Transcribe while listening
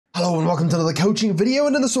Hello and welcome to another coaching video,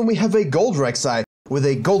 and in this one we have a gold Rek'Sai with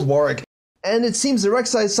a gold Warwick, and it seems the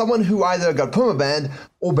Rek'Sai is someone who either got permabanned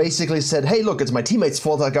or basically said, hey look, it's my teammate's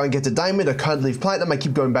fault, I go and get to diamond, I can't leave platinum, I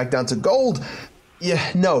keep going back down to gold.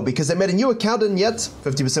 Yeah, no, because they made a new account and yet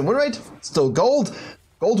 50% win rate, still gold.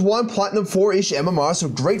 Gold 1, Platinum 4-ish MMR, so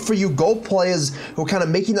great for you gold players who are kind of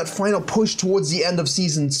making that final push towards the end of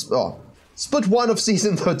split 1 of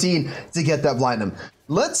season 13 to get that Platinum.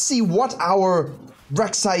 Let's see what our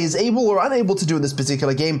Rek'Sai is able or unable to do in this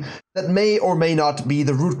particular game that may or may not be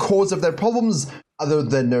the root cause of their problems other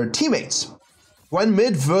than their teammates. Gwen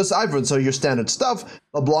mid versus Ivern, so your standard stuff.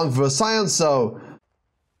 LeBlanc versus Sion, so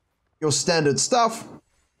your standard stuff.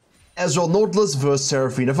 Ezreal Nautilus versus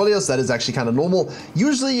Seraphine Aphelios, that is actually kind of normal.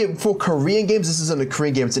 Usually for Korean games, this isn't a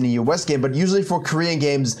Korean game, it's in a US game, but usually for Korean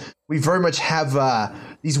games, we very much have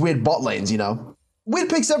these weird bot lanes, you know. Weird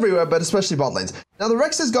picks everywhere, but especially bot lanes. Now the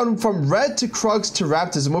Rex has gone from red to Krugs to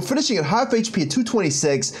Raptors, and we're finishing at half HP at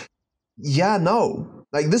 226. Yeah, no.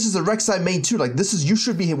 Like, this is a Rek'Sai main too. Like, this is, you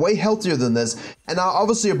should be way healthier than this. And now,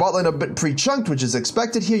 obviously, your bot lane a bit pre-chunked, which is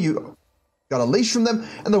expected here. You got a leash from them.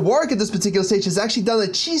 And the Warwick at this particular stage has actually done a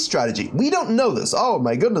cheese strategy. We don't know this. Oh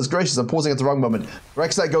my goodness gracious, I'm pausing at the wrong moment.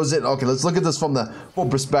 Rek'Sai goes in. Okay, let's look at this from the full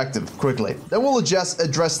perspective quickly. Then we'll address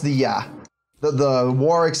the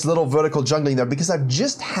Warwick's little vertical jungling there, because I've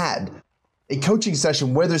just had a coaching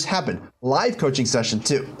session where this happened. Live coaching session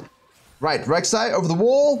too. Right, Rek'Sai over the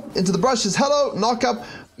wall, into the brushes, hello, knock up.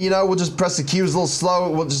 You know, we'll just press the Qs a little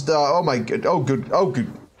slow. We'll just, oh my good, oh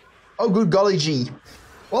good golly gee.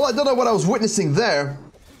 Well, I don't know what I was witnessing there.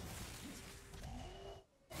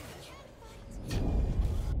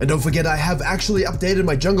 And don't forget, I have actually updated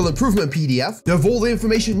my jungle improvement PDF to have all the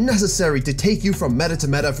information necessary to take you from meta to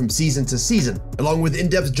meta from season to season, along with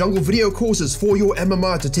in-depth jungle video courses for your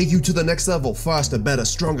MMR to take you to the next level, faster, better,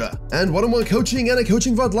 stronger, and one-on-one coaching and a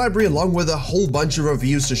coaching VOD library along with a whole bunch of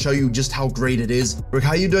reviews to show you just how great it is.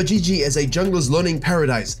 virkayu.gg is a jungler's learning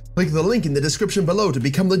paradise. Click the link in the description below to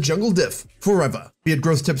become the jungle diff forever. Be it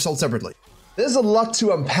growth tips sold separately. There's a lot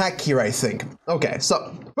to unpack here, I think. Okay,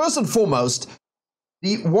 so first and foremost,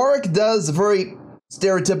 the Warwick does a very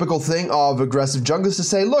stereotypical thing of aggressive junglers to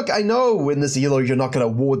say, look, I know in this elo you're not going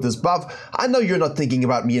to ward this buff. I know you're not thinking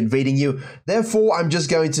about me invading you. Therefore, I'm just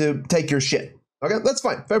going to take your shit. Okay, that's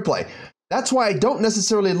fine. Fair play. That's why I don't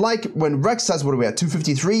necessarily like when Rex says, what are we at,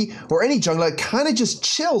 253, or any jungler kind of just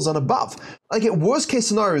chills on a buff. Like, at worst case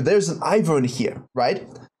scenario, there's an Ivern here, right?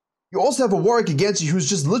 You also have a Warwick against you who's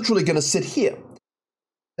just literally going to sit here.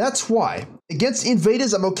 That's why, against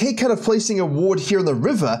invaders, I'm okay kind of placing a ward here in the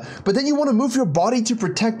river, but then you want to move your body to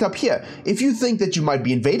protect up here. If you think that you might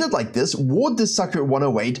be invaded like this, ward this sucker at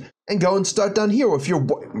 108 and go and start down here. Or if you're,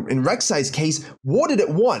 in Rek'Sai's case, ward it at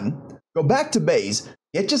 1, go back to base,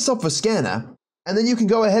 get yourself a scanner, and then you can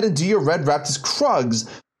go ahead and do your red Raptors Krugs,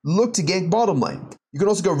 look to gank bottom lane. You can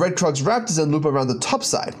also go red Krugs Raptors and loop around the top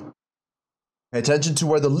side. Pay attention to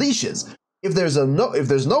where the leash is. If there's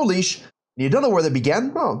no leash, and you don't know where they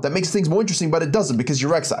began, well, that makes things more interesting, but it doesn't because you're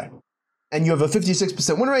Rek'Sai. And you have a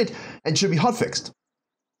 56% win rate and should be hotfixed.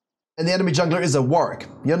 And the enemy jungler is a Warwick.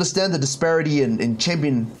 You understand the disparity in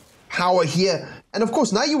champion power here. And of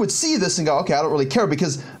course, now you would see this and go, okay, I don't really care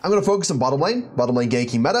because I'm going to focus on bottom lane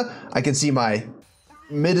ganking meta. I can see my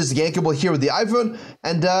mid is gankable here with the Ivern,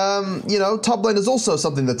 and you know, top lane is also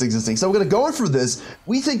something that's existing. So we're going to go in for this.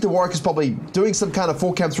 We think the Warwick is probably doing some kind of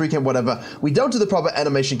 4 camp, 3 camp, whatever. We don't do the proper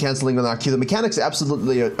animation cancelling on our Q. The mechanics are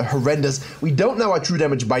absolutely horrendous. We don't know our true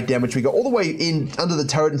damage, bite damage. We go all the way in under the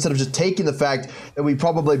turret instead of just taking the fact that we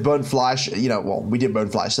probably burn flash. You know, well, we did burn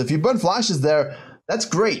flash. So if you burn flashes there, that's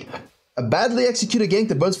great. A badly executed gank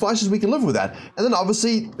that burns flashes, we can live with that. And then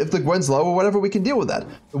obviously, if the Gwen's low or whatever, we can deal with that.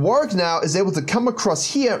 The Warwick now is able to come across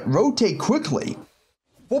here, rotate quickly,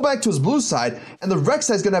 pull back to his blue side, and the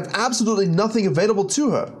Rek'Sai is going to have absolutely nothing available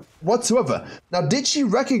to her whatsoever. Now, did she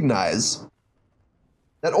recognize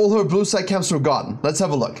that all her blue side camps were gone? Let's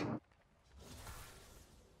have a look.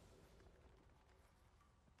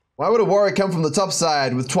 Why would a Warwick come from the top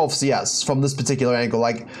side with 12 CS from this particular angle?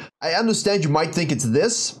 Like, I understand you might think it's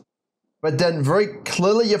this, but then very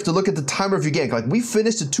clearly you have to look at the timer of your gank. Like, we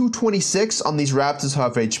finished at 226 on these Raptors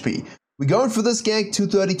half HP. We go in for this gank,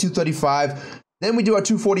 230, 235. Then we do our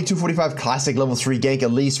 240, 245 classic level 3 gank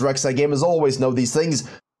at least. Rek'Sai gamers always know these things.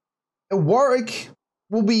 And Warwick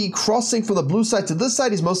will be crossing from the blue side to this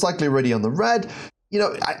side. He's most likely already on the red. You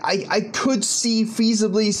know, I could see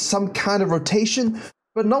feasibly some kind of rotation,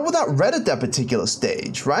 but not without red at that particular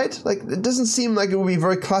stage, right? Like, it doesn't seem like it would be a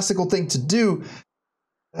very classical thing to do.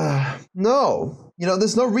 No. You know,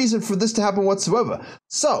 there's no reason for this to happen whatsoever.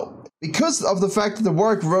 So, because of the fact that the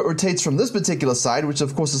Warwick rotates from this particular side, which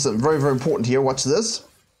of course is very, very important here, watch this.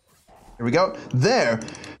 Here we go. There.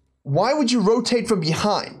 Why would you rotate from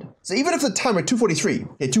behind? So even if the timer 243,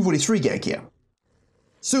 okay, 243 gank here,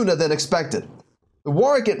 sooner than expected. The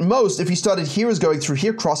Warwick at most, if he started here, is going through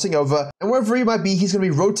here, crossing over, and wherever he might be, he's going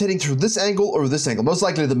to be rotating through this angle or this angle, most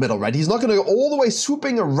likely the middle, right? He's not going to go all the way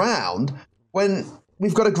swooping around when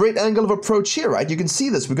we've got a great angle of approach here, right? You can see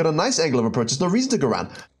this. We've got a nice angle of approach. There's no reason to go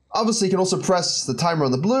around. Obviously, you can also press the timer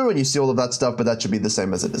on the blue, and you see all of that stuff, but that should be the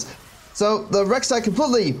same as it is. So the Rek'Sai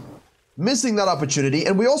completely missing that opportunity,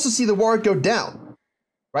 and we also see the Warwick go down,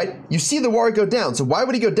 right? You see the Warwick go down, so why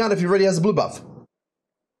would he go down if he already has a blue buff?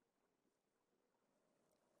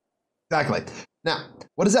 Exactly. Now,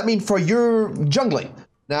 what does that mean for your jungling?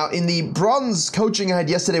 Now, in the bronze coaching I had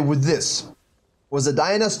yesterday with this, was a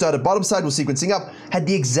Diana started bottom side, was sequencing up, had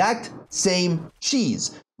the exact same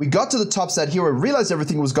cheese. We got to the top side here, we realized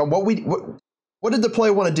everything was gone. What did the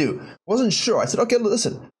player want to do? Wasn't sure. I said, okay,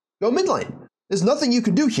 listen, go mid lane. There's nothing you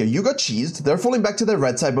can do here. You got cheesed. They're falling back to their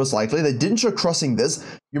red side most likely. They didn't show crossing this.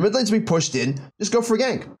 Your mid lane's being pushed in. Just go for a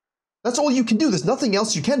gank. That's all you can do. There's nothing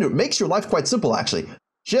else you can do. It makes your life quite simple, actually.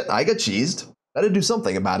 Shit, I got cheesed. Better do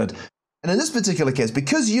something about it. And in this particular case,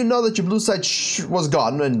 because you know that your blue side was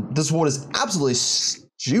gone, and this ward is absolutely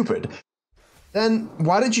stupid, then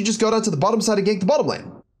why don't you just go down to the bottom side and gank the bottom lane?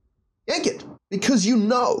 Gank it. Because you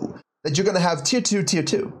know that you're going to have tier 2, tier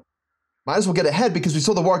 2. Might as well get ahead because we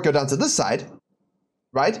saw the Warwick go down to this side,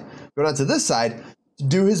 right? Go down to this side to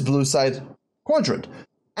do his blue side quadrant.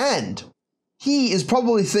 And he is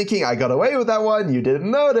probably thinking, I got away with that one, you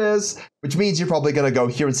didn't notice, which means you're probably going to go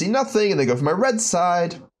here and see nothing, and then go for my red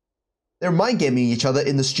side. They're mind gaming each other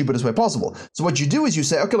in the stupidest way possible. So what you do is you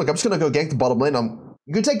say, okay, look, I'm just going to go gank the bottom lane.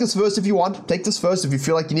 You can take this first if you want. Take this first if you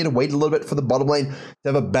feel like you need to wait a little bit for the bottom lane to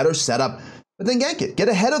have a better setup. But then gank it. Get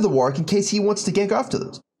ahead of the Warwick in case he wants to gank after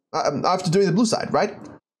this. After doing the blue side, right?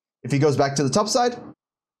 If he goes back to the top side,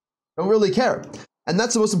 don't really care. And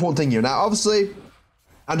that's the most important thing here. Now, obviously,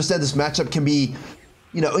 I understand this matchup can be,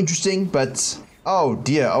 you know, interesting, but oh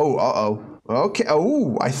dear, oh, okay,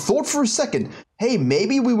 oh, I thought for a second, hey,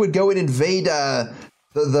 maybe we would go and invade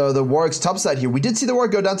the Warwick's top side here. We did see the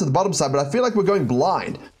Warwick go down to the bottom side, but I feel like we're going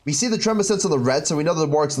blind. We see the tremor sense on the red, so we know the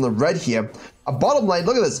Warwick's on the red here. A bottom lane,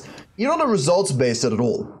 look at this. You don't know results based at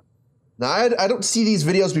all. Now, I don't see these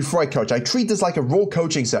videos before I coach. I treat this like a raw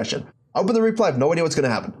coaching session. Open the replay, I have no idea what's going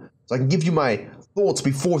to happen. So I can give you my thoughts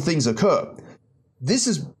before things occur. This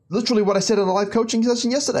is literally what I said in the live coaching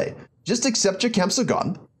session yesterday. Just accept your camps are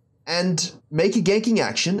gone and make a ganking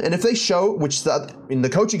action. And if they show, which in the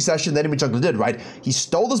coaching session, the enemy jungler did, right? He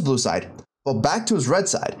stole this blue side, fell back to his red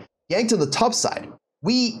side, ganked on the top side.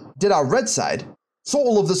 We did our red side, saw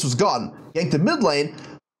all of this was gone, ganked the mid lane.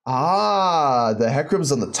 Ah, the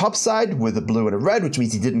Hecarim's on the top side with a blue and a red, which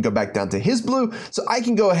means he didn't go back down to his blue. So I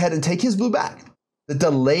can go ahead and take his blue back. The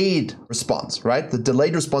delayed response, right? The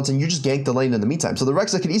delayed response, and you just gank the lane in the meantime. So the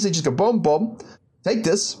Rek'Sai can easily just go boom, boom, take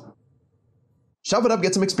this, shove it up,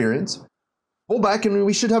 get some experience, pull back, and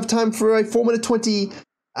we should have time for a 4-minute 20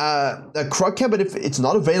 Krug camp. But if it's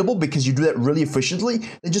not available because you do that really efficiently,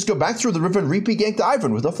 then just go back through the river and repeat gank the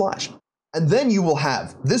Ivern with no flash. And then you will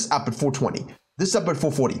have this up at 420, this up at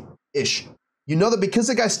 440-ish. You know that because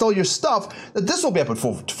the guy stole your stuff, that this will be up at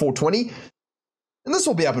 420, and this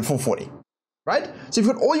will be up at 440. Right? So you've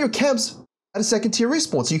got all your camps at a second tier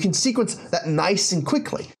respawn, so you can sequence that nice and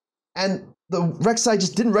quickly. And the Rek'Sai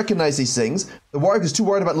just didn't recognize these things. The Warwick was too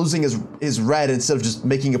worried about losing his red instead of just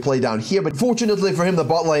making a play down here. But fortunately for him, the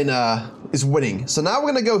bot lane is winning. So now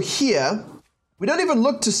we're going to go here. We don't even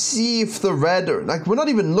look to see if the red, we're not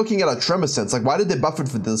even looking at our tremor sense. Like, why did they buff it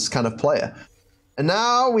for this kind of player? And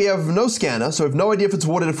now we have no scanner, so we have no idea if it's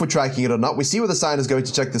warded, if we're tracking it or not. We see where the sign is going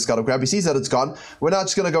to check the scuttle crab. He sees that it's gone. We're now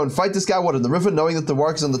just going to go and fight this guy, what, in the river, knowing that the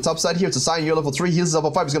Warwick is on the top side here. It's a sign, you're level 3, he's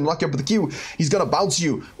level 5, he's going to knock you up with the Q. He's going to bounce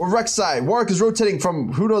you. Or Rek'Sai, Warwick is rotating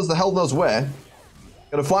from who knows the hell knows where.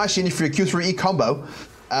 Going to flash in for your Q3E combo.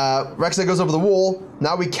 Rek'Sai goes over the wall.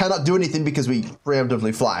 Now we cannot do anything because we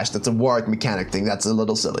preemptively flashed. That's a Warwick mechanic thing. That's a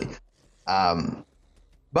little silly.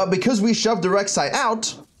 But because we shoved the Rek'Sai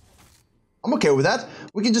out, I'm okay with that.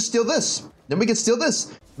 We can just steal this. Then we can steal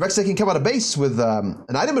this. Rek'Sai can come out of base with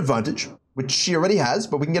an item advantage, which she already has,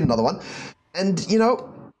 but we can get another one. And, you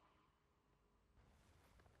know,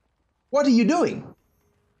 what are you doing?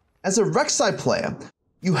 As a Rek'Sai player,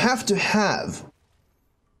 you have to have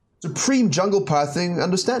supreme jungle pathing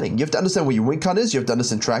understanding. You have to understand where your win con is, you have to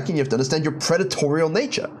understand tracking, you have to understand your predatorial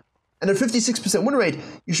nature. And at 56% win rate,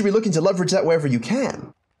 you should be looking to leverage that wherever you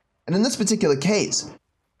can. And in this particular case,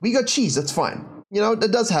 we got cheese, that's fine. You know,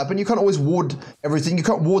 that does happen. You can't always ward everything. You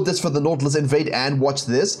can't ward this for the Nautilus invade and watch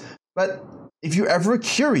this. But if you're ever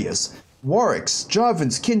curious, Warwicks,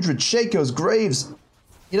 Jarvins, Kindred, Shakos, Graves,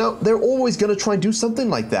 you know, they're always going to try and do something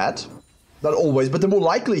like that. Not always, but they're more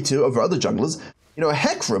likely to over other junglers. You know, a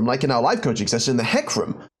Hecarim, like in our live coaching session, the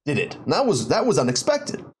Hecarim did it. And that was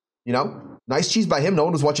unexpected. You know, nice cheese by him. No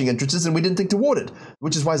one was watching entrances, and we didn't think to ward it.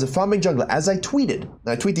 Which is why, as a farming jungler, as I tweeted, and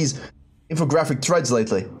I tweet these infographic threads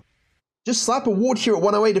lately, just slap a ward here at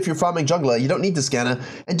 108 if you're farming jungler. You don't need the scanner,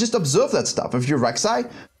 and just observe that stuff. If you're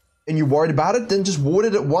Rek'Sai and you're worried about it, then just ward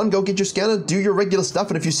it at 1, go get your scanner, do your regular stuff,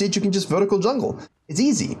 and if you see it, you can just vertical jungle. It's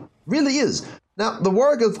easy. Really is. Now, the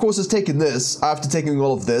Warwick, of course, has taken this after taking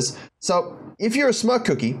all of this. So, if you're a smart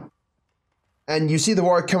cookie, and you see the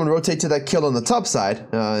Warwick come and rotate to that kill on the top side,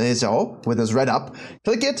 with his red up,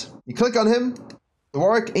 click it, you click on him, the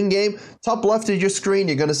Warwick in-game, top left of your screen,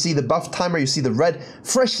 you're going to see the buff timer, you see the red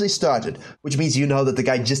freshly started, which means you know that the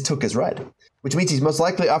guy just took his red, which means he's most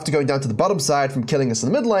likely, after going down to the bottom side from killing us in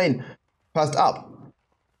the mid lane, passed up.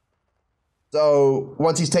 So,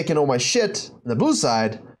 once he's taken all my shit in the blue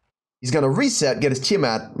side, he's going to reset, get his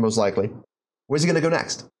Tiamat, most likely. Where's he going to go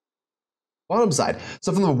next? Bottom side.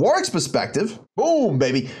 So from the Warwick's perspective, boom,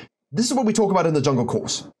 baby. This is what we talk about in the jungle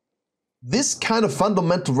course. This kind of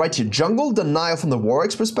fundamental right here, jungle denial from the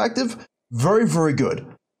Warwick's perspective, very, very good.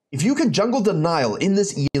 If you can jungle denial in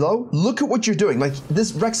this elo, look at what you're doing. Like,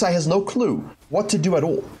 this Rek'Sai has no clue what to do at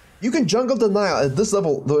all. You can jungle denial at this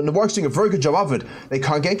level. The Warwick's doing a very good job of it. They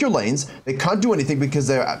can't gank your lanes. They can't do anything because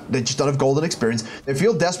they just don't have golden experience. They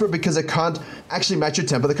feel desperate because they can't actually match your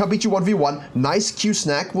tempo. They can't beat you 1v1. Nice Q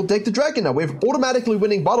snack. We'll take the dragon now. We're automatically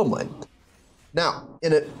winning bottom lane. Now,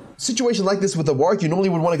 in a situation like this with the Warwick, you normally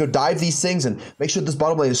would want to go dive these things and make sure this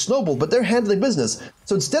bottom lane is snowballed, but they're handling business.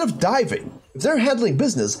 So instead of diving, if they're handling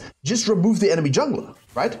business, just remove the enemy jungler,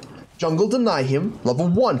 right? Jungle deny him, level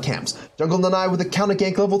 1 camps. Jungle deny with a counter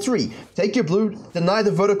gank level 3. Take your blue, deny the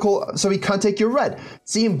vertical so he can't take your red.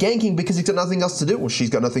 See him ganking because he's got nothing else to do. Well, she's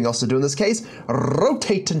got nothing else to do in this case.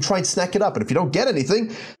 Rotate and try and snack it up. And if you don't get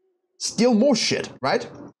anything, steal more shit, right?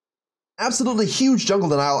 Absolutely huge jungle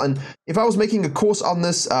denial. And if I was making a course on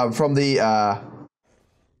this from the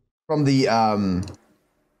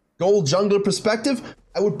gold jungler perspective,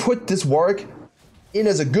 I would put this Warwick in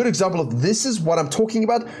as a good example of this is what I'm talking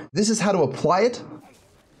about. This is how to apply it.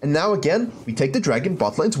 And now again, we take the dragon.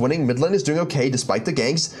 Bot lane's winning. Mid lane is doing okay despite the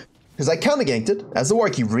ganks. Because I counter ganked it as the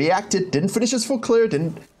Warwick. He reacted, didn't finish his full clear,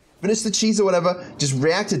 didn't finish the cheese or whatever, just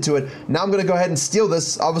reacted to it. Now I'm going to go ahead and steal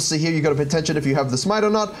this. Obviously here you got to pay attention if you have the smite or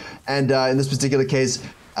not. And in this particular case,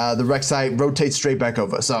 the Rek'Sai rotates straight back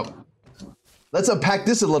over. So let's unpack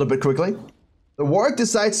this a little bit quickly. The Warwick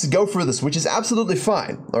decides to go for this, which is absolutely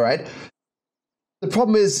fine. All right. The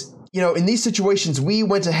problem is, you know, in these situations, we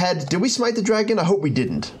went ahead. Did we smite the dragon? I hope we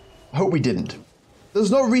didn't. I hope we didn't.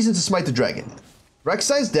 There's no reason to smite the dragon.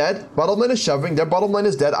 Rek'Sai's dead. Bottom lane is shoving. Their bottom lane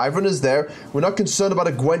is dead. Ivern is there. We're not concerned about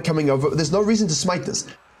a Gwen coming over. There's no reason to smite this.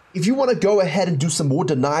 If you want to go ahead and do some more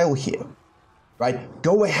denial here, right,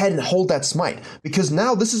 go ahead and hold that smite. Because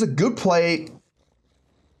now this is a good play,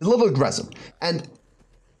 a little aggressive. And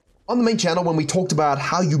on the main channel, when we talked about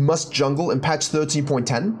how you must jungle in patch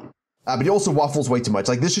 13.10, but he also waffles way too much.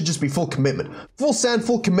 Like, this should just be full commitment. Full send,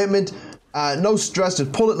 full commitment. No stress,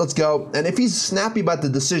 just pull it, let's go. And if he's snappy about the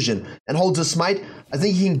decision and holds a smite, I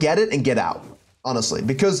think he can get it and get out, honestly.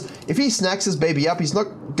 Because if he snacks his baby up, he's not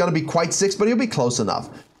going to be quite 6, but he'll be close enough.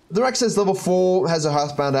 The Rek'Sai is level 4, has a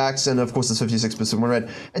Hearthbound Axe, and of course it's 56% win rate.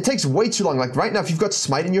 It takes way too long. Like, right now, if you've got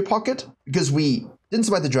smite in your pocket, because we didn't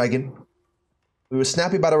smite the dragon, we were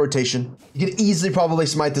snappy about our rotation. You could easily probably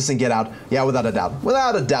smite this and get out. Yeah, without a doubt.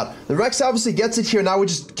 Without a doubt. The Rek'Sai obviously gets it here. Now we're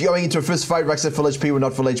just going into a fist fight. Rek'Sai full HP. We're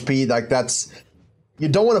not full HP. Like, that's... You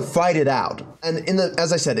don't want to fight it out. And in the,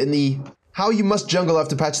 as I said, in the how you must jungle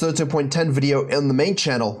after patch 13.10 video in the main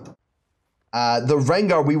channel, the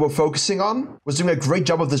Rengar we were focusing on was doing a great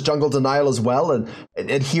job of this jungle denial as well and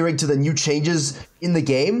adhering to the new changes in the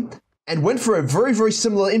game and went for a very, very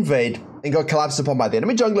similar invade and got collapsed upon by the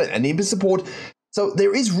enemy jungler and enemy support. So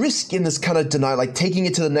there is risk in this kind of denial, like taking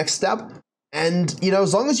it to the next step. And, you know,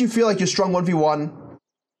 as long as you feel like you're strong 1v1,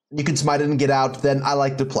 you can smite it and get out, then I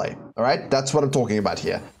like to play. All right? That's what I'm talking about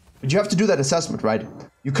here. But you have to do that assessment, right?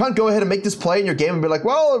 You can't go ahead and make this play in your game and be like,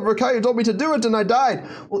 well, Virkayu told me to do it and I died.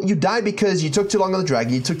 Well, you died because you took too long on the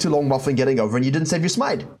dragon, you took too long waffling getting over, and you didn't save your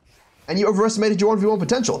smite. And you overestimated your 1v1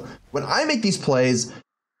 potential. When I make these plays,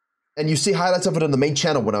 and you see highlights of it on the main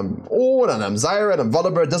channel when I'm Ord and I'm Zyra and I'm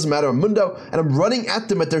Volibear, it doesn't matter, I'm Mundo, and I'm running at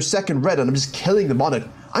them at their second red and I'm just killing them on it.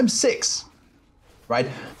 I'm 6. right?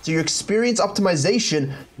 So your experience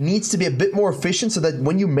optimization needs to be a bit more efficient so that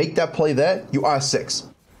when you make that play there, you are 6.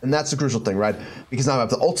 And that's the crucial thing, right? Because now I have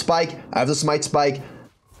the ult spike, I have the smite spike,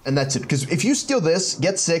 and that's it. Because if you steal this,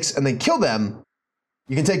 get 6, and then kill them,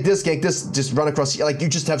 you can take this, gank this, just run across, like you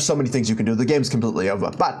just have so many things you can do. The game's completely over.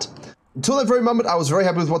 But until that very moment, I was very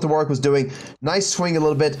happy with what the Warwick was doing. Nice swing a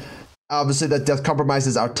little bit. Obviously, that death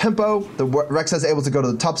compromises our tempo. The Rek'Sai is able to go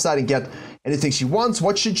to the top side and get anything she wants.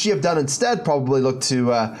 What should she have done instead? Probably look to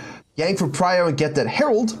gank for Prio and get that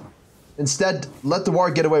Herald. Instead, let the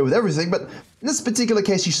Warwick get away with everything. But in this particular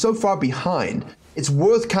case, she's so far behind. It's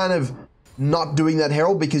worth kind of not doing that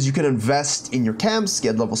Herald because you can invest in your camps,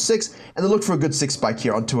 get level 6, and then look for a good 6 spike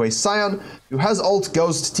here onto a Scion who has ult,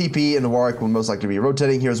 Ghost, TP, and the Warwick will most likely be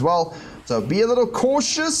rotating here as well. So be a little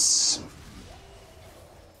cautious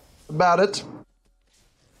about it.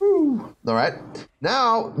 Woo. All right.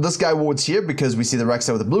 Now, this guy wards here because we see the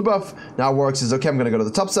Rek'Sai with the blue buff. Now Warwick says, okay, I'm going to go to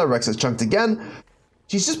the top side. Rek'Sai's chunked again.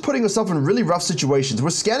 She's just putting herself in really rough situations. We're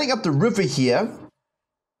scanning up the river here.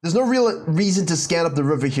 There's no real reason to scan up the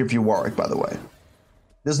river here if you're Warwick, by the way.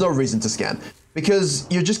 There's no reason to scan. Because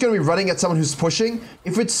you're just going to be running at someone who's pushing.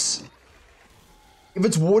 If it's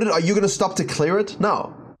warded, are you going to stop to clear it?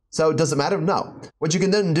 No. So does it matter? No. What you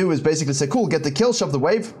can then do is basically say, cool, get the kill, shove the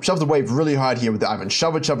wave really hard here with the Ivan.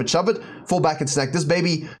 Shove it, shove it, shove it. Fall back and snack this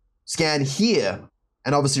baby. Scan here.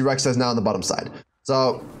 And obviously Rek'Sai is now on the bottom side.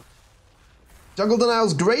 So jungle denial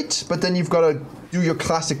is great, but then you've got to do your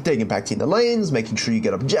classic thing, impacting the lanes, making sure you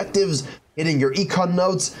get objectives, hitting your econ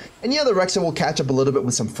nodes. And yeah, the Rek'Sai will catch up a little bit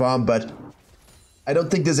with some farm, but I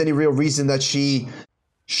don't think there's any real reason that she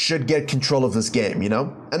should get control of this game, you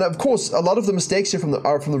know? And of course, a lot of the mistakes here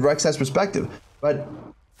are from the Rek'Sai's perspective, but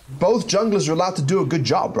both junglers are allowed to do a good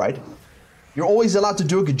job, right? You're always allowed to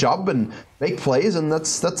do a good job and make plays, and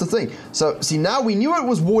that's the thing. So, see, now we knew it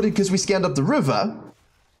was warded because we scanned up the river.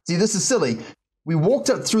 See, this is silly. We walked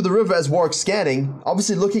up through the river as Warwick scanning,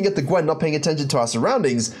 obviously looking at the Gwen, not paying attention to our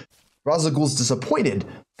surroundings. Razagul's disappointed,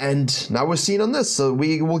 and now we're seen on this, so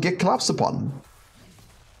we will get collapsed upon.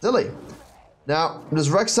 Silly. Now, does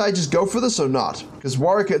Rek'Sai just go for this or not? Because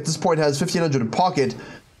Warwick at this point has 1500 in pocket.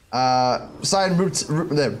 Scion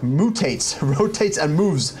mutates, rotates, and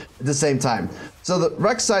moves at the same time. So the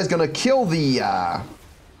Rek'Sai is going to kill the,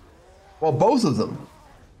 well, both of them.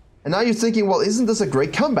 And now you're thinking, well, isn't this a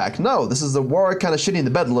great comeback? No, this is the Warwick kind of shitting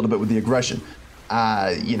the bed a little bit with the aggression.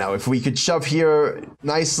 You know, if we could shove here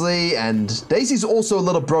nicely, and Daisy's also a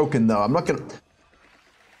little broken, though. I'm not going to...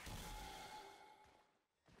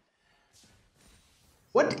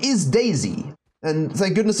 What is Daisy? And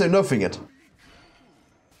thank goodness they're nerfing it.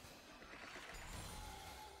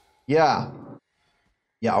 Yeah.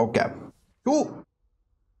 Yeah, okay. Cool.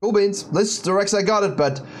 Cool beans. This directs I got it,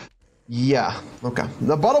 but yeah. Okay.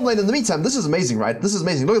 The bottom lane in the meantime, this is amazing, right? This is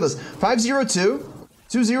amazing. Look at this. 502,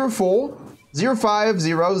 204,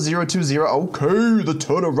 050, 020. Okay, the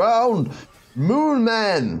turnaround.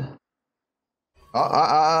 Moonman.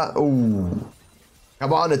 Ooh.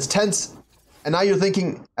 Come on, it's tense. And now you're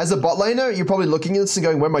thinking, as a bot laner, you're probably looking at this and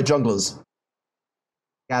going, where are my junglers?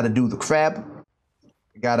 Gotta do the crab.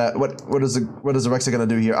 Gotta, what is the Rek'Sai gonna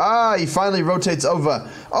do here? Ah, he finally rotates over.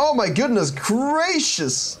 Oh my goodness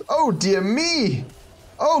gracious. Oh dear me.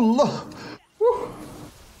 Oh look.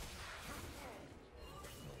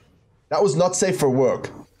 That was not safe for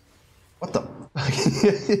work. What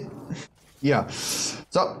the? Yeah.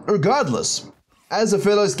 So regardless, as the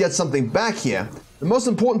fellows get something back here, the most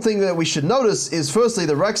important thing that we should notice is, firstly,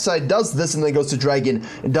 the Rek'Sai does this and then goes to Dragon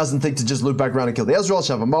and doesn't think to just loop back around and kill the Ezreal,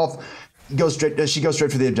 shove him off. She goes straight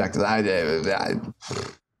for the objective.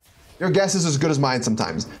 Your guess is as good as mine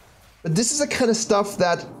sometimes. But this is the kind of stuff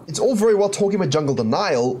that, it's all very well talking about jungle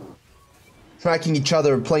denial, tracking each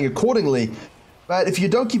other and playing accordingly, but if you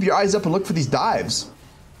don't keep your eyes up and look for these dives,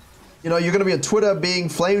 you know, you're going to be on Twitter being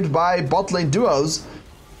flamed by bot lane duos,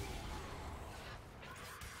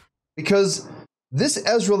 because this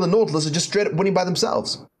Ezreal and Nautilus are just straight up winning by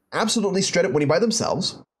themselves. Absolutely straight up winning by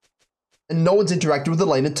themselves. And no one's interacted with the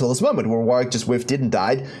lane until this moment, where Warwick just whiffed it and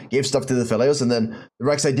died, gave stuff to the Philios, and then the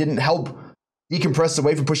Rek'Sai didn't help decompress the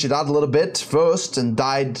wave and push it out a little bit first, and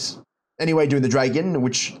died anyway doing the Dragon,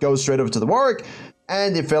 which goes straight over to the Warwick,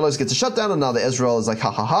 and the Philios gets a shutdown, and now the Ezreal is like,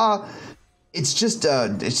 ha ha ha. It's just,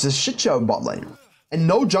 it's a shit show in bot lane. And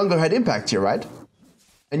no jungler had impact here, right?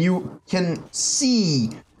 And you can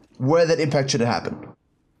see where that impact should have happened.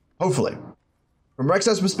 Hopefully. From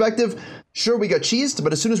Rek'Sai's perspective, sure, we got cheesed,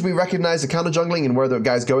 but as soon as we recognize the counter jungling and where the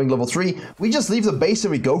guy's going level 3, we just leave the base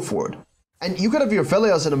and we go for it. And you could have your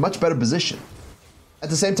Philios in a much better position. At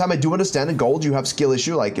the same time, I do understand in gold you have skill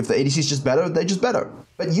issue, like if the ADC is just better, they're just better.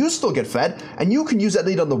 But you still get fed, and you can use that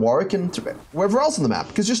lead on the Warwick and wherever else on the map,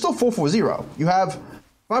 because you're still 440. You have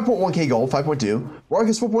 5.1k gold, 5.2. Warwick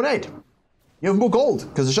is 4.8. You have more gold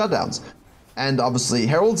because of shutdowns. And obviously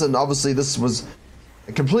heralds, and obviously this was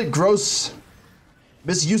a complete gross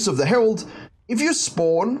misuse of the herald. If you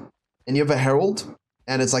spawn and you have a herald,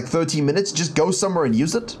 and it's like 13 minutes, just go somewhere and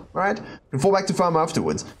use it, right? And fall back to farm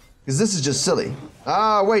afterwards. Because this is just silly.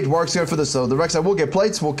 Ah, wait, Warwick's going for this, so the Rek'Sai will get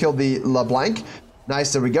plates, we'll kill the LeBlanc.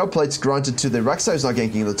 Nice, there we go, plates granted to the Rek'Sai, who's not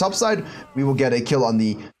ganking on the top side. We will get a kill on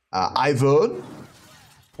the Ivern.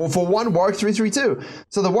 441, Warwick 332.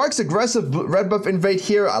 So the Warwick's aggressive red buff invade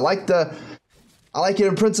here, I like it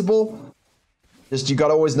in principle. Just, you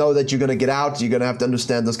gotta always know that you're gonna get out, you're gonna have to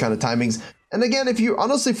understand those kind of timings. And again, if you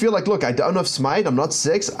honestly feel like, look, I don't have smite, I'm not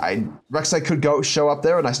 6, Rek'Sai could show up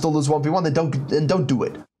there and I still lose 1v1, then don't do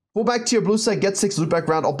it. Pull back to your blue side, get 6 loot back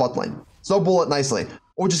round or bot lane. Snowball it nicely.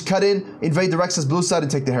 Or just cut in, invade the Rek'Sai's blue side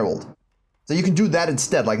and take the Herald. So you can do that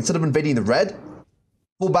instead. Like instead of invading the red,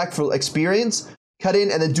 pull back for experience, cut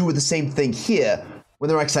in, and then do the same thing here when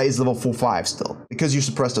the Rek'Sai is level 4-5 still. Because you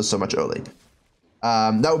suppressed us so much early.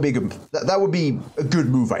 That would be a good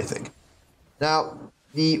move, I think. Now,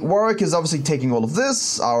 the Warwick is obviously taking all of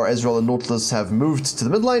this. Our Ezreal and Nautilus have moved to the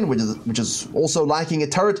mid lane, which is also lacking a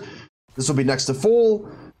turret. This will be next to fall.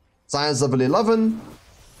 Science level 11.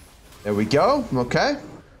 There we go. Okay.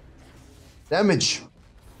 Damage.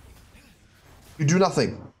 You do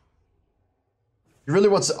nothing. She really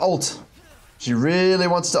wants to ult. She really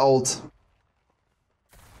wants to ult.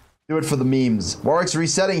 Do it for the memes. Warwick's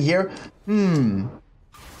resetting here. So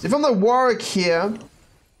if I'm the Warwick here,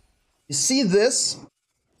 you see this,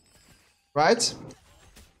 right?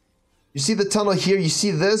 You see the tunnel here, you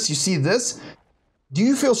see this, you see this. Do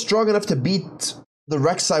you feel strong enough to beat the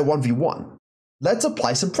Rek'Sai 1v1? Let's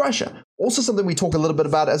apply some pressure. Also something we talk a little bit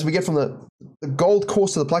about as we get from the gold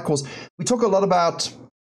course to the plat course, we talk a lot about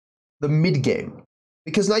the mid game.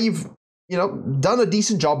 Because now you've, done a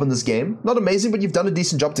decent job in this game. Not amazing, but you've done a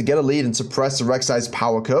decent job to get a lead and suppress the Rek'Sai's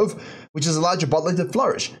power curve, which has allowed your bot lane to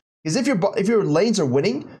flourish. Because if your lanes are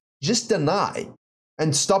winning, just deny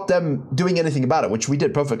and stop them doing anything about it, which we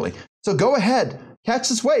did perfectly. So go ahead, catch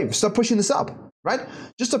this wave, start pushing this up, right?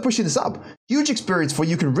 Just start pushing this up. Huge experience for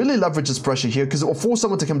you. You can really leverage this pressure here because it will force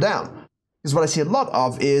someone to come down. Because what I see a lot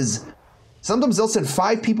of is sometimes they'll send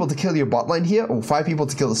 5 people to kill your bot lane here, or 5 people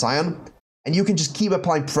to kill the Scion, and you can just keep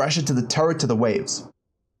applying pressure to the turret, to the waves.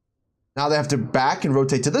 Now they have to back and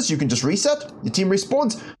rotate to this. You can just reset. Your team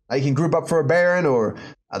respawns. Now you can group up for a Baron or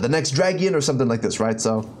the next Dragon or something like this, right?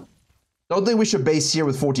 So don't think we should base here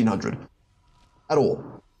with 1400 at all.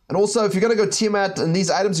 And also, if you're going to go Tiamat and these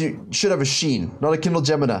items, you should have a Sheen, not a Kindle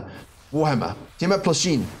Gemina. Warhammer. Tiamat plus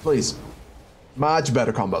Sheen, please. Much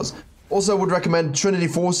better combos. Also, would recommend Trinity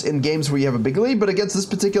Force in games where you have a big lead, but against this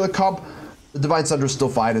particular comp, the Divine Thunder is still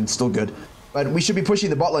fine and still good. But we should be pushing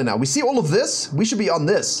the bot lane now. We see all of this. We should be on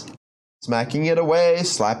this. Smacking it away,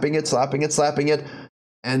 slapping it, slapping it, slapping it.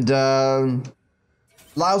 And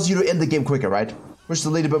allows you to end the game quicker, right? Push the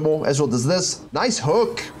lead a bit more. Ezreal does this. Nice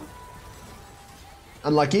hook.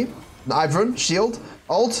 Unlucky. An Ivern, shield,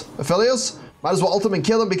 ult, Aphelios. Might as well ult him and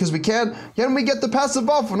kill him because we can. Can we get the passive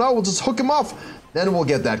off? No, we'll just hook him off. Then we'll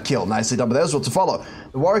get that kill. Nicely done with Ezreal to follow.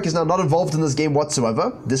 The Warwick is now not involved in this game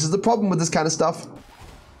whatsoever. This is the problem with this kind of stuff.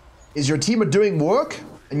 Is your team are doing work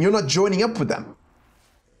and you're not joining up with them.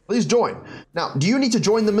 Please join. Now, do you need to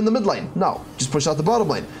join them in the mid lane? No. Just push out the bottom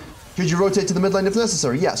lane. Could you rotate to the mid lane if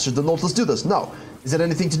necessary? Yes. Should the Nautilus do this? No. Is it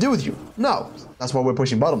anything to do with you? No. That's why we're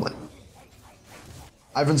pushing bottom lane.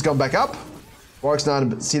 Ivan's gone back up. Warwick's now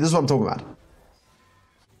in. See, this is what I'm talking about.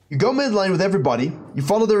 You go mid lane with everybody, you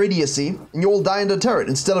follow their idiocy, and you all die in the turret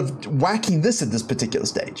instead of whacking this at this particular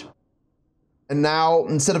stage. And now,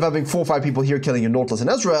 instead of having 4 or 5 people here killing your Nautilus and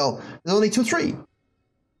Ezreal, there's only 2 or 3.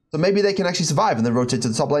 So maybe they can actually survive and then rotate to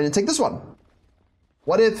the top lane and take this one.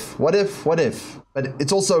 What if, what if, what if? But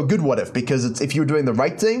it's also a good what if, because it's, if you're doing the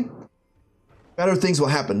right thing, better things will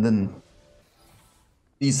happen than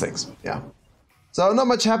these things, yeah. So not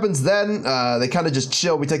much happens then. They kind of just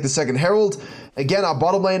chill. We take the second Herald. Again, our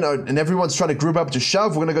bottom lane, and everyone's trying to group up to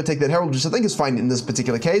shove. We're going to go take that Herald, which I think is fine in this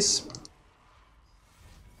particular case.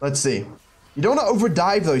 Let's see. You don't want to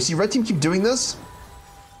overdive, though. You see, red team keep doing this.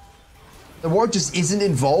 The Warwick just isn't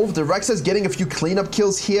involved. The Rek'Sai's getting a few cleanup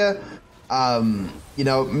kills here.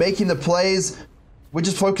 Making the plays. We're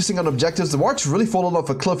just focusing on objectives. The Warwick's really fallen off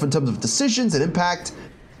a cliff in terms of decisions and impact.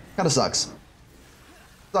 Kind of sucks.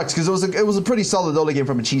 Sucks, because it was a pretty solid early game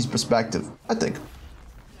from a cheese perspective, I think.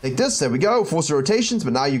 Take this, there we go, force the rotations,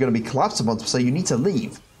 but now you're going to be collapsed upon, so you need to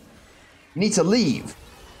leave. You need to leave.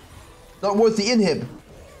 Not worth the inhib.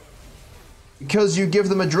 Because you give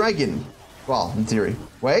them a dragon. Well, in theory.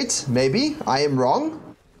 Wait, maybe I am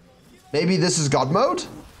wrong. Maybe this is God mode?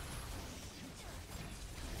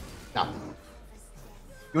 No.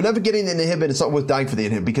 You're never getting the inhib, and it's not worth dying for the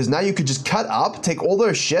inhib, because now you could just cut up, take all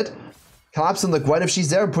their shit, collapse on the Gwen if she's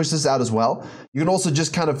there, and push this out as well. You can also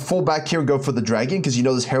just kind of fall back here and go for the dragon, because you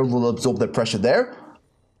know this Herald will absorb that pressure there.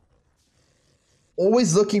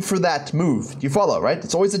 Always looking for that move. Do you follow, right?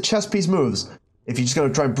 It's always the chess piece moves. If you're just going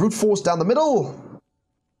to try and brute force down the middle,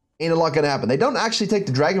 ain't a lot going to happen. They don't actually take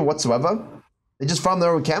the dragon whatsoever. They just farm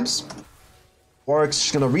their own camps. Warwick's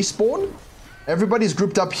just going to respawn. Everybody's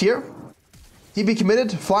grouped up here. TB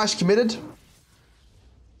committed, Flash committed.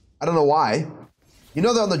 I don't know why. You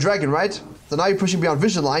know they're on the dragon, right? So now you're pushing beyond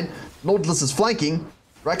vision line. Nautilus is flanking.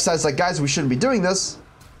 Rek'Sai's like, guys, we shouldn't be doing this.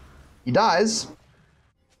 He dies.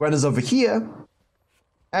 Gwen is over here.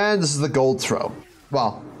 And this is the gold throw.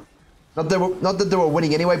 Well, not that they were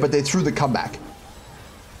winning anyway, but they threw the comeback.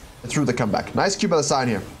 They threw the comeback. Nice Q by the Scion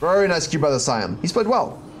here. Very nice Q by the Scion. He's played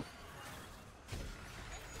well.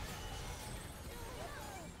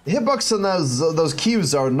 The hitbox on those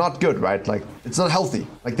Qs are not good, right? Like, it's not healthy.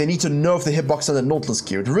 Like, they need to nerf the hitbox on the Nautilus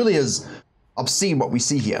Q. It really is obscene what we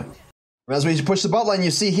see here. As we push the bot lane,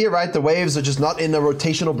 you see here, right? The waves are just not in a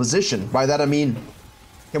rotational position. By that, I mean,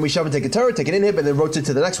 can we shove and take a turret, take an inhib, and then rotate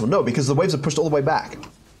to the next one? No, because the waves are pushed all the way back.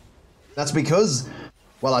 That's because,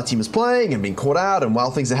 while our team is playing and being caught out, and while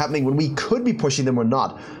things are happening when we could be pushing them, we're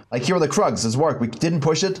not. Like here on the Krugs, this work. We didn't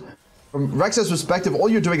push it. From Rek'Sai's perspective, all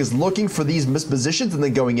you're doing is looking for these missed positions and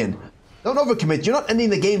then going in. Don't overcommit. You're not ending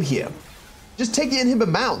the game here. Just take the inhib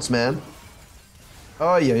and bounce, man.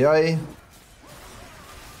 Oh, yeah.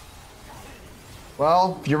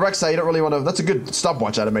 Well, if you're Rek'Sai, you don't really want to... That's a good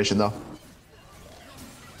stopwatch animation, though.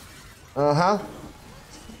 Uh-huh.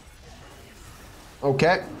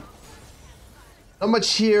 Okay. Not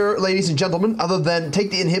much here, ladies and gentlemen, other than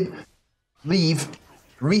take the inhib, leave,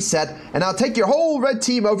 reset, and now take your whole red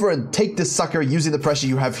team over and take this sucker using the pressure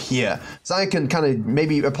you have here. Scion can kind of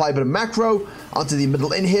maybe apply a bit of macro onto the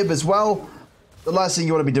middle inhib as well. The last thing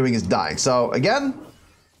you want to be doing is dying. So again,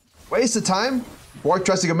 waste of time. Warwick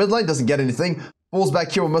tries to go mid lane, doesn't get anything. Falls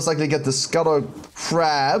back here, will most likely get the Scuttle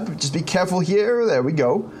Crab. Just be careful here. There we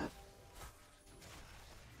go.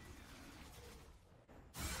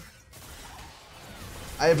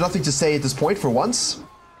 I have nothing to say at this point for once.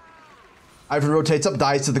 Ivan rotates up,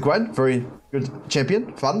 dies to the Gwen. Very good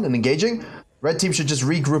champion, fun and engaging. Red team should just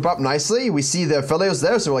regroup up nicely. We see their Felios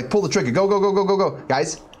there, so we're like, pull the trigger. Go, go, go, go, go, go.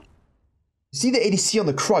 Guys, you see the ADC on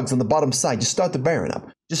the Krugs on the bottom side. Just start the Baron up.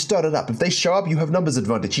 Just start it up. If they show up, you have numbers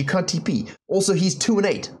advantage. You can't TP. Also, he's 2 and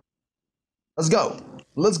 8. Let's go.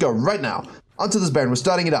 Let's go right now. Onto this Baron. We're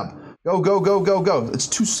starting it up. Go, go, go, go, go. It's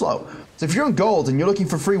too slow. So if you're in gold and you're looking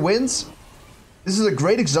for free wins, this is a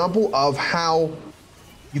great example of how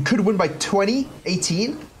you could win by 20,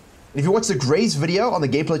 18. And if you watch the Grays video on the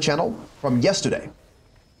gameplay channel from yesterday,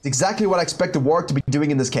 it's exactly what I expect the Warwick to be doing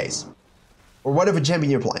in this case. Or whatever champion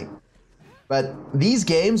you're playing. But these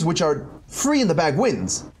games, which are free in the bag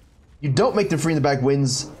wins, you don't make them free in the bag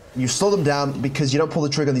wins, you slow them down because you don't pull the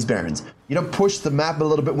trigger on these Barons. You don't push the map a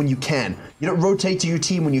little bit when you can. You don't rotate to your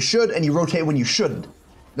team when you should, and you rotate when you shouldn't.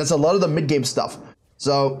 That's a lot of the mid-game stuff.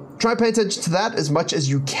 So try paying attention to that as much as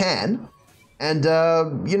you can. And,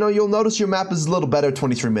 you know, you'll notice your map is a little better at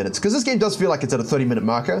 23 minutes. Because this game does feel like it's at a 30-minute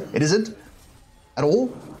marker. It isn't at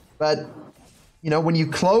all. But, you know, when you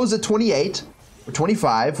close at 28 or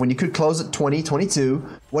 25, when you could close at 20, 22,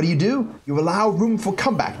 what do? You allow room for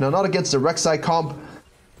comeback. Now, not against a Rek'Sai comp,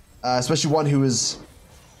 especially one who is,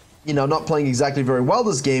 you know, not playing exactly very well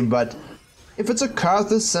this game. But if it's a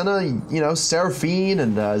Karthus and a, you know, Seraphine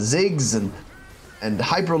and Ziggs and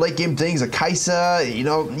hyper late game things, a Kaisa, you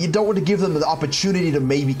know, you don't want to give them the opportunity to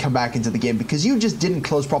maybe come back into the game because you just didn't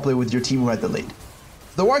close properly with your team who had the lead.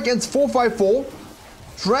 The Warwick ends 4-5-4.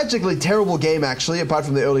 Tragically terrible game, actually, apart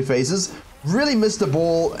from the early phases. Really missed the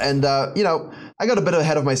ball, and, you know, I got a bit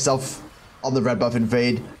ahead of myself on the red buff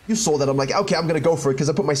invade. You saw that. I'm like, okay, I'm going to go for it because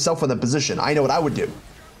I put myself in that position. I know what I would do.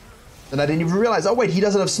 And I didn't even realize, oh, wait, he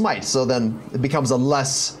doesn't have smite. So then it becomes a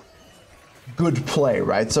less good play,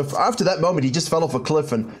 right? So after that moment, he just fell off a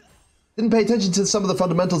cliff and didn't pay attention to some of the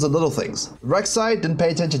fundamentals and little things. Rek'Sai didn't pay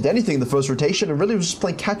attention to anything in the first rotation and really was just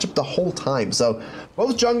playing catch-up the whole time. So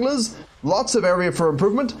both junglers, lots of area for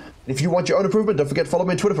improvement. If you want your own improvement, don't forget to follow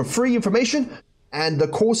me on Twitter for free information. And the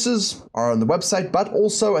courses are on the website, but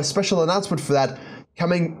also a special announcement for that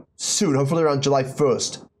coming soon, hopefully around July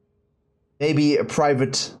 1st. Maybe a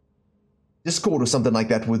private Discord or something like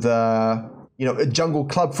that with, you know, a jungle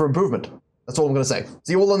club for improvement. That's all I'm going to say.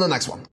 See you all in the next one.